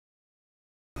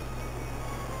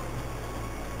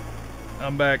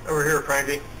I'm back. Over here,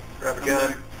 Frankie. Grab a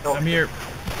gun. I'm here.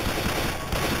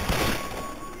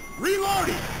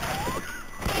 Reloading!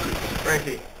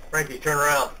 Frankie, turn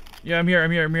around. Yeah, I'm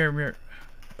here.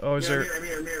 Oh, is there... I'm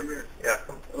here. Yeah.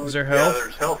 Is there health? Yeah,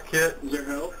 there's health kit. Is there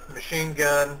help? Machine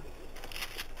gun.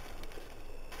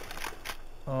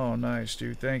 Oh, nice,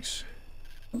 dude. Thanks.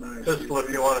 Pistol if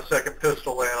you want a second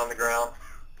pistol laying on the ground.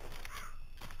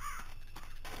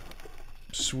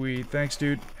 Sweet. Thanks,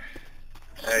 dude.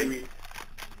 Hey.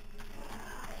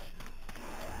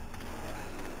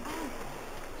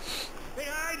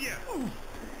 Behind you!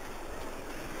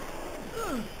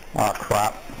 Oh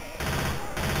crap.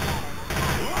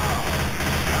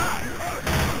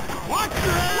 Watch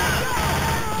your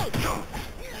ass!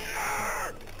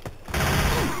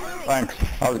 Thanks.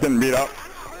 I was getting beat up.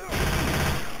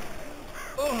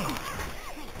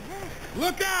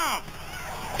 Look out!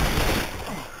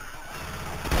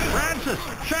 Francis,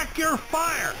 check your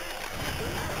fire!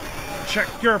 Check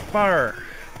your fire.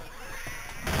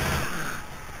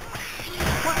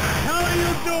 What the hell are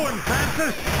you doing,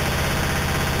 Francis?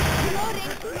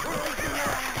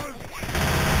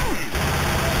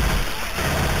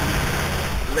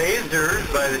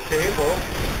 Lasers by the table.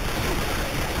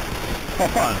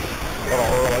 Hold on. A little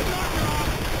early.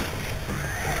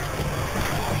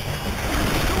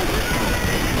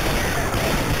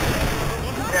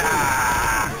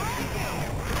 Ah!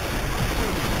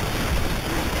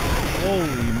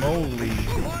 Holy moly.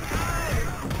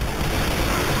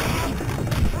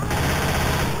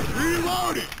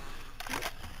 Reloading!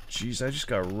 Jeez, I just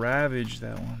got ravaged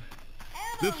that one.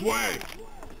 This way!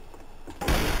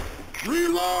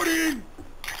 Reloading!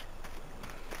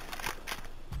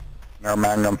 Air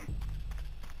Magnum.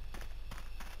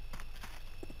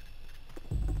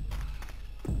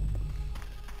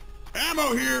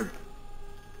 Ammo here!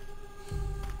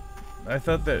 I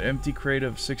thought that empty crate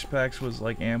of 6-packs was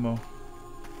like ammo.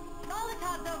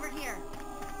 Molotov's over here.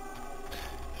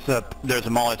 There's a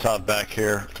Molotov back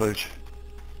here, Klooch.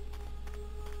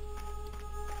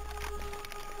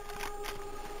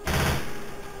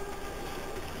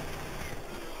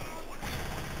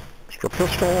 Extra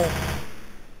pistol.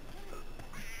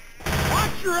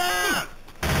 Watch your ass!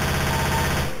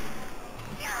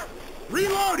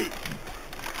 Reloading!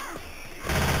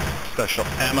 Special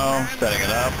ammo. Setting it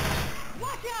up.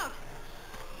 Watch out!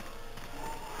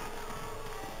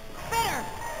 Better!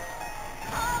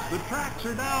 The tracks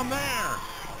are down there!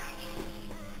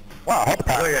 Wow, health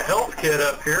pack. There's like a health kit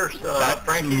up here.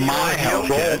 Frankie, you my want a health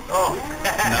kit. Oh. No,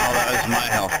 that was my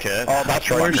health kit. Oh, that's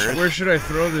right. Where should I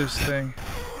throw this thing?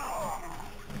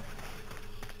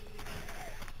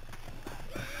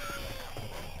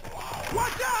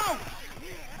 Watch out!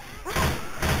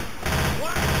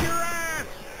 Watch your ass!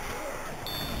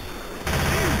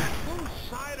 Whose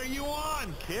side are you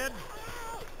on, kid?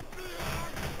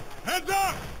 Heads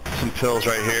up! Some pills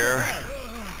right here.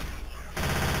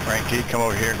 Frankie, come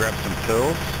over here and grab some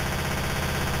pills.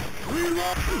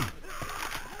 Reload!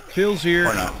 Pills here.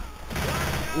 Or not.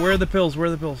 Where are the pills? Where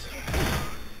are the pills?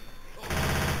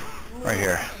 Right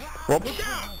here. Whoops.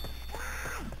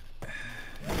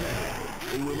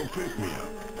 A little pick-me-up.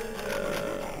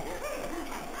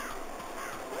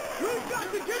 We've got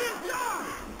to get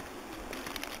inside!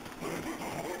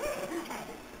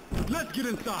 Let's get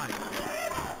inside! Got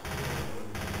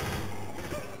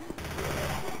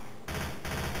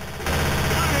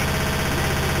it!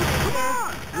 Come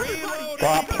on! Everybody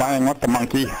Stop playing with the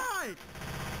monkey. inside!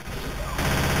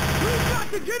 We've got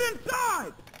to get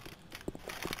inside!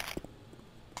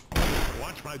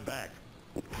 Watch my back.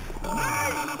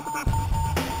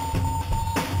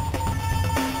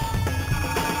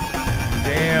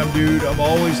 Damn, dude, I'm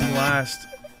always in last.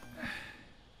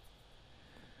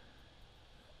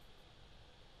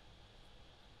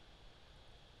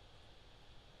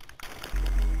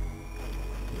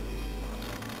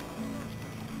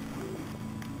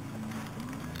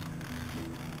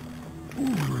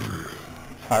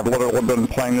 I've literally been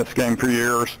playing this game for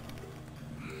years.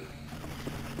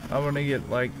 I'm gonna get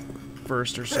like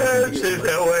first or Yeah, second. it's this time.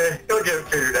 that way. He'll get it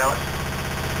figured out.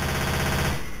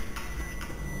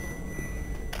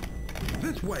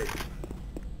 This way.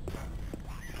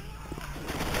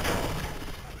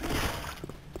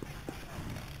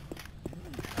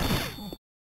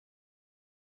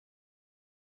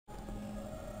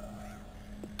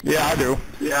 Yeah, I do.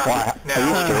 Yeah, Well, I now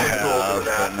used to. I'm cool with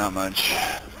that. But not much.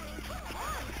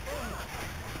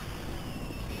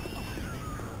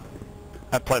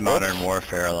 I play Modern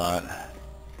Warfare a lot.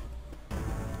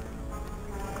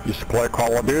 Used to play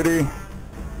Call of Duty.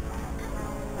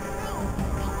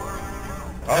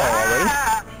 Oh, already?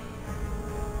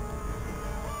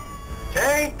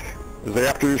 Tank! Is he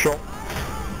after you, Schultz?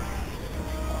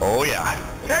 Oh yeah.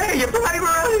 Hey, you probably were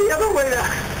running the other way now.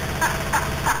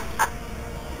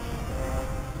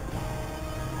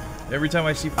 Every time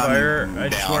I see fire, I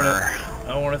just want Downer. to.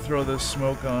 I want to throw the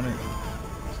smoke on it.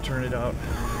 Just turn it out.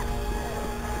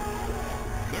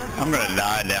 I'm gonna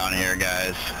die down here,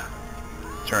 guys.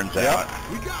 Turns out.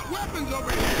 We got weapons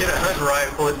over here. Get a hunt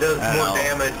rifle, it does I more know.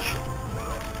 damage.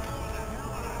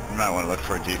 I might want to look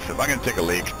for a defib. I'm gonna take a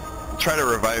leak. Try to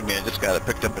revive me. I just got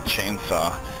picked up a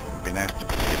chainsaw. It'd be nice to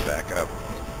get back up.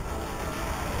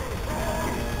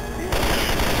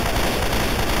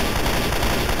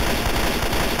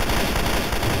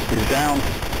 He's down.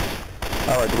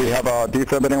 Alright, do we have a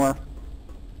defib anywhere?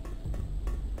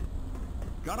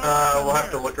 We'll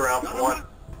have to look around for one.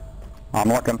 I'm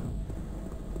looking.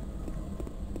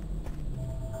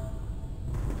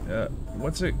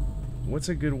 What's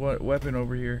a good weapon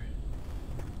over here?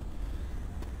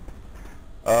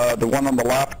 The one on the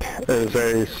left is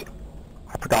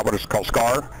I forgot what it's called,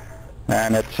 Scar.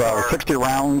 And it's 60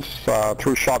 rounds,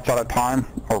 3 shots at a time,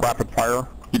 or rapid fire.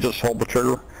 You just hold the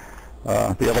trigger.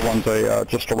 The other one's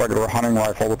just a regular hunting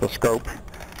rifle with a scope.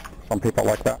 Some people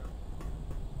like that.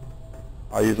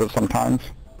 I use it sometimes.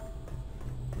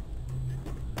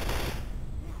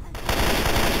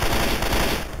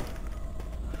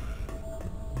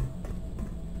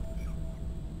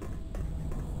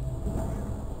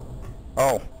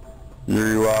 Oh,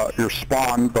 you're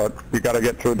spawned, but you got to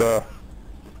get through the.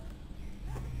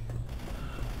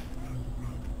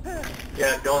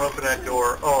 Yeah, don't open that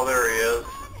door. Oh, there he is.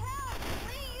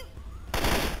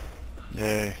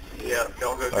 Yay. Yeah,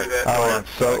 don't go through that Alright,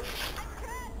 door. so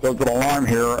there's an alarm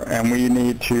here, and we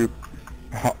need to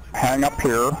hang up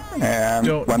here,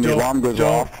 and when the alarm goes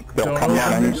off, they'll come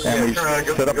running, and we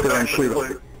sit up here and shoot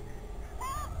them.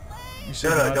 You said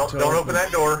No, not don't to open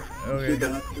that door. Okay.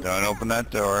 Don't open that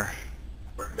door.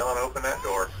 Don't open that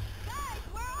door.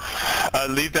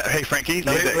 Leave that. Hey, Frankie.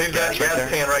 Leave that gas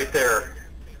can right there.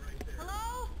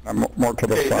 I'm more to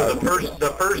the Okay, so side. the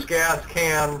first gas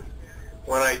can,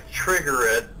 when I trigger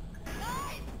it,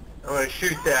 I'm going to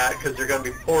shoot that because they're going to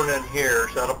be pouring in here,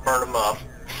 so that'll burn them up.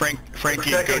 Frankie, The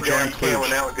go second join gas can, when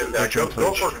that one goes out, join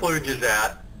go Klooge. for Klooge is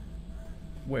at.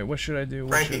 Wait, what should I do?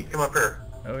 Frankie, come up here.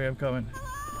 Okay, I'm coming.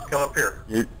 Come up here.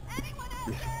 You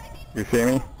see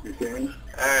me?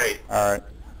 Alright. Alright.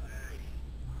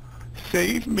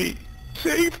 Save me.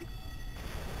 Save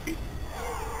me.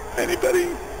 Anybody,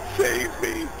 save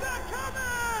me.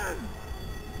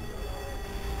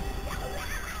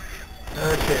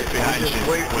 Okay, so Behind we just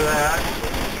you. wait for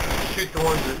that. Shoot the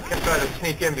ones that can try to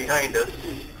sneak in behind us.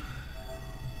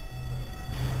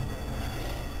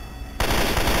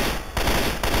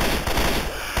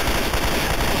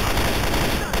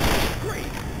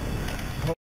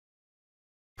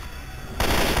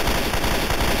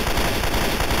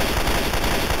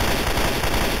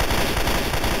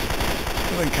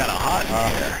 Feeling kind of hot in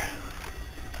here.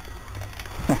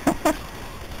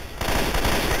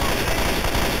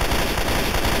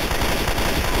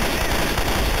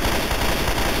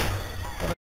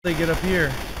 They get up here.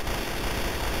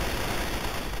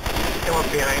 Come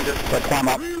up behind us. Let's climb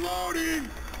up. Reloading.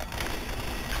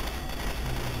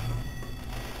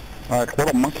 Alright,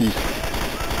 little monkeys.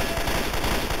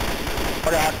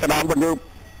 Okay, get out of the group.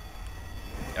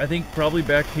 I think probably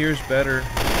back here is better.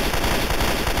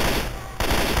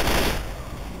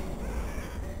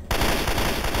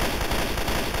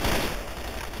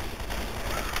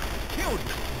 Killed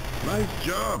you. Nice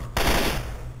job.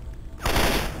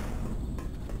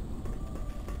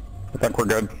 I think we're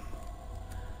good.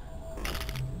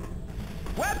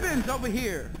 Weapons over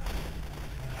here.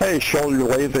 Hey, show you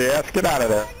lazy ass, get out of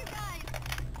there.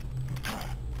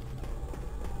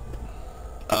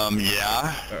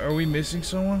 Yeah. Are we missing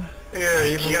someone? Here,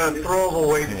 you've got a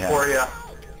throwable waiting Yeah. for you.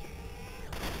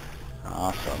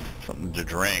 Awesome. Something to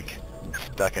drink. I'm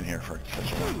stuck in here for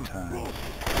such a long time.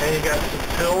 And you got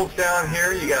some pills down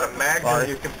here. You got a magnum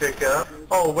you can pick up.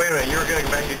 Oh, wait a minute. You were going to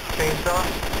go back and get your chainsaw?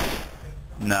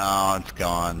 No, it's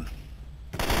gone.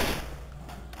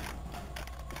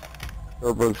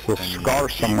 There was a scar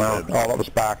somewhere. Oh, that was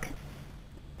back.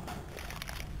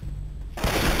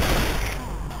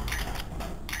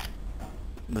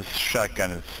 This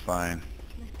shotgun is fine.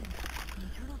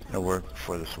 It'll work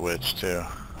for the switch too.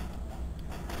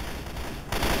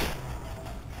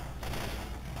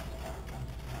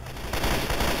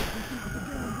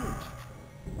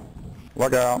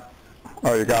 Look out.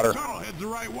 Oh, you got her. Tunnel heads the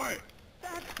right way.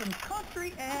 That's some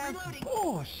country ass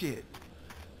Bullshit.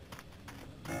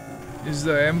 Is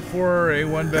the M4 or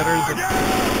A1 better than...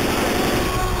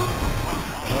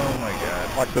 Oh my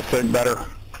god. Like this thing better.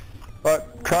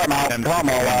 But try them out. Try them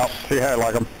all out. See how you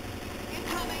like them.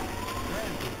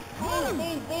 Move,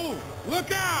 move, move!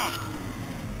 Look out!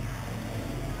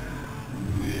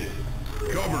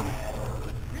 Cover me.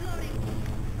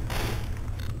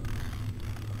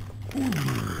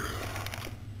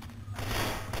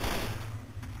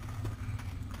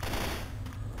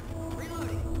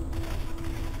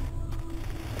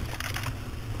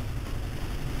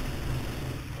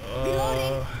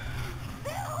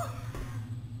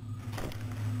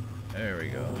 There we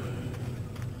go.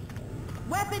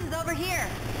 Weapons over here.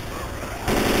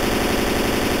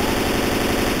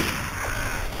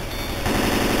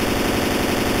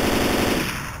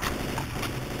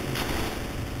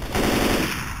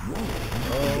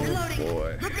 Oh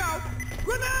boy. Look out!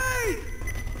 Grenade!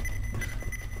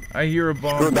 I hear a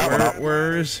bomb. Screwed that one up.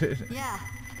 Where is it? Yeah.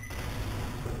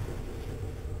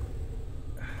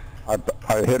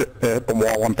 I hit it. It hit the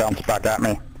wall and bounced back at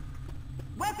me.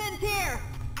 Weapons here.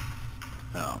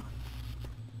 Oh.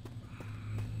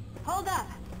 Hold up.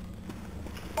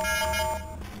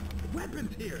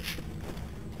 Weapons here!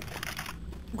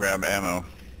 Grab ammo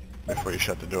before you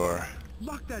shut the door.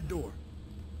 Lock that door.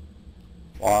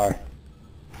 Why?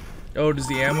 Oh, does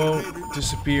the ammo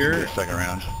disappear? Second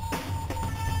round. Oh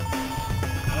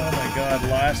my god,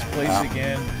 last place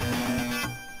again.